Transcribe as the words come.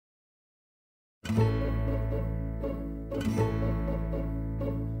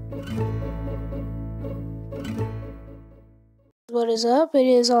What is up? It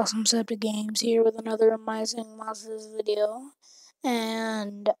is Awesome Septic Games here with another Amazing Monsters video.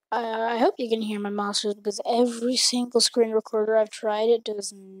 And I hope you can hear my monsters because every single screen recorder I've tried, it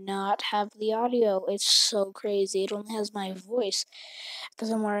does not have the audio. It's so crazy. It only has my voice because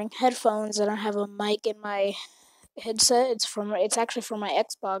I'm wearing headphones and I have a mic in my headset. It's actually from my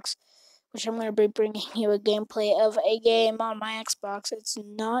Xbox, which I'm going to be bringing you a gameplay of a game on my Xbox. It's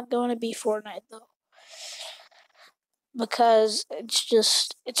not going to be Fortnite though, because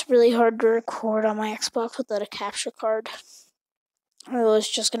it's really hard to record on my Xbox without a capture card. It was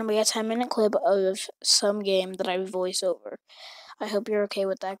just going to be a 10-minute clip of some game that I voice over. I hope you're okay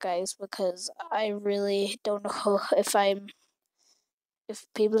with that, guys, because I really don't know if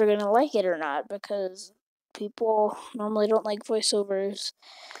people are going to like it or not, because people normally don't like voiceovers.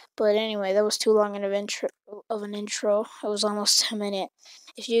 But anyway, that was too long of an intro. It was almost 10 minutes.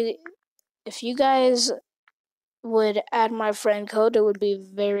 If you guys would add my friend code, it would be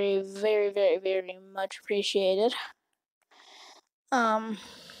very, very, very, very much appreciated. My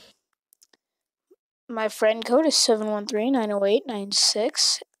friend code is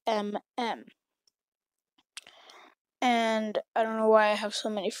 713-908-96MM. And I don't know why I have so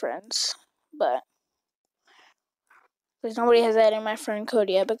many friends, but because nobody has added my friend code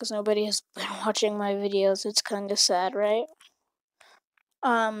yet, because nobody has been watching my videos. It's kind of sad, right?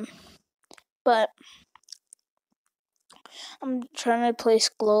 But I'm trying to place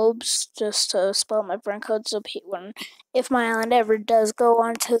globes just to spell my friend code, so if my island ever does go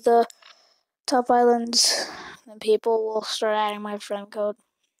onto the top islands, then people will start adding my friend code.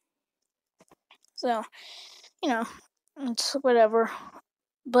 So, it's whatever.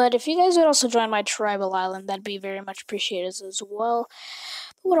 But if you guys would also join my tribal island, that'd be very much appreciated as well.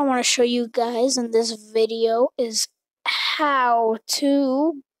 But what I want to show you guys in this video is how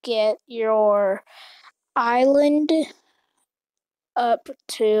to get your island up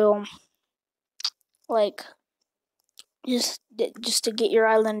to, just to get your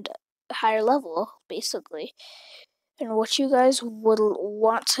island higher level, basically. And what you guys would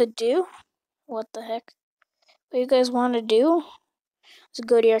want to do, what you guys want to do is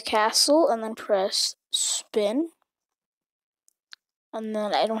go to your castle and then press spin. And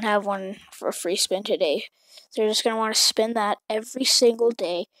then I don't have one for a free spin today, so you're just going to want to spin that every single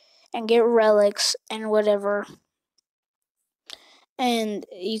day and get relics and whatever. And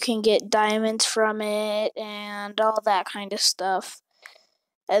you can get diamonds from it and all that kind of stuff.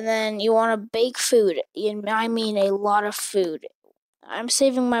 And then you want to bake food. I mean a lot of food. I'm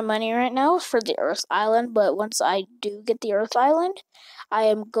saving my money right now for the Earth Island, but once I do get the Earth Island, I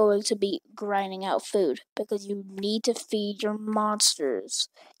am going to be grinding out food, because you need to feed your monsters.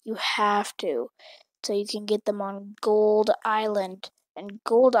 You have to, so you can get them on Gold Island. And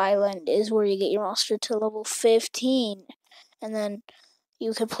Gold Island is where you get your monster to level 15. And then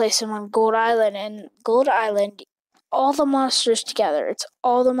you can place them on Gold Island, and Gold Island, all the monsters together. It's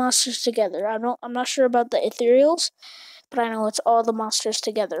all the monsters together. I'm not sure about the ethereals, but I know it's all the monsters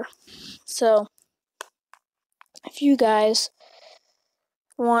together. So, if you guys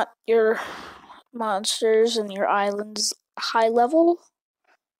want your monsters and your islands high level,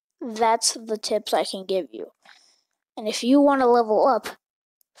 that's the tips I can give you. And if you want to level up,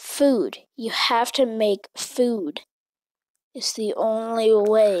 food. You have to make food. It's the only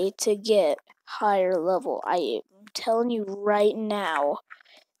way to get higher level. I am telling you right now,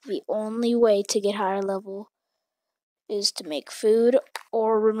 the only way to get higher level is to make food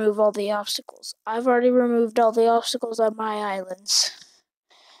or remove all the obstacles. I've already removed all the obstacles on my islands,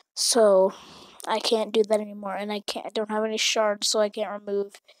 so I can't do that anymore. And I don't have any shards, so I can't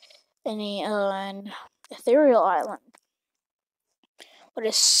remove any on Ethereal Island. But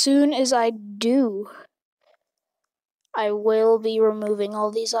as soon as I do, I will be removing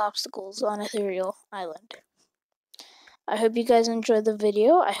all these obstacles on Ethereal Island. I hope you guys enjoyed the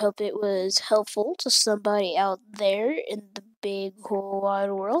video. I hope it was helpful to somebody out there in the big whole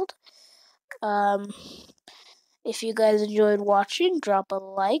wide world. If you guys enjoyed watching, drop a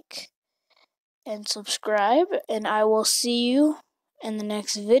like and subscribe, and I will see you in the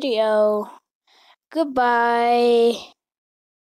next video. Goodbye.